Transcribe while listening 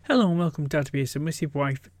Hello and welcome to How to Be a Submissive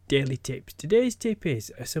Wife Daily Tips. Today's tip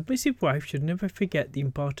is, a submissive wife should never forget the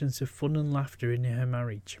importance of fun and laughter in her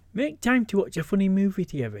marriage. Make time to watch a funny movie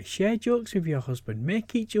together, share jokes with your husband,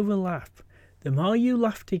 make each other laugh. The more you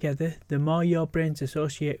laugh together, the more your brains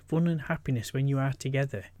associate fun and happiness when you are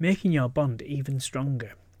together, making your bond even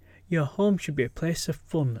stronger. Your home should be a place of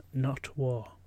fun, not war.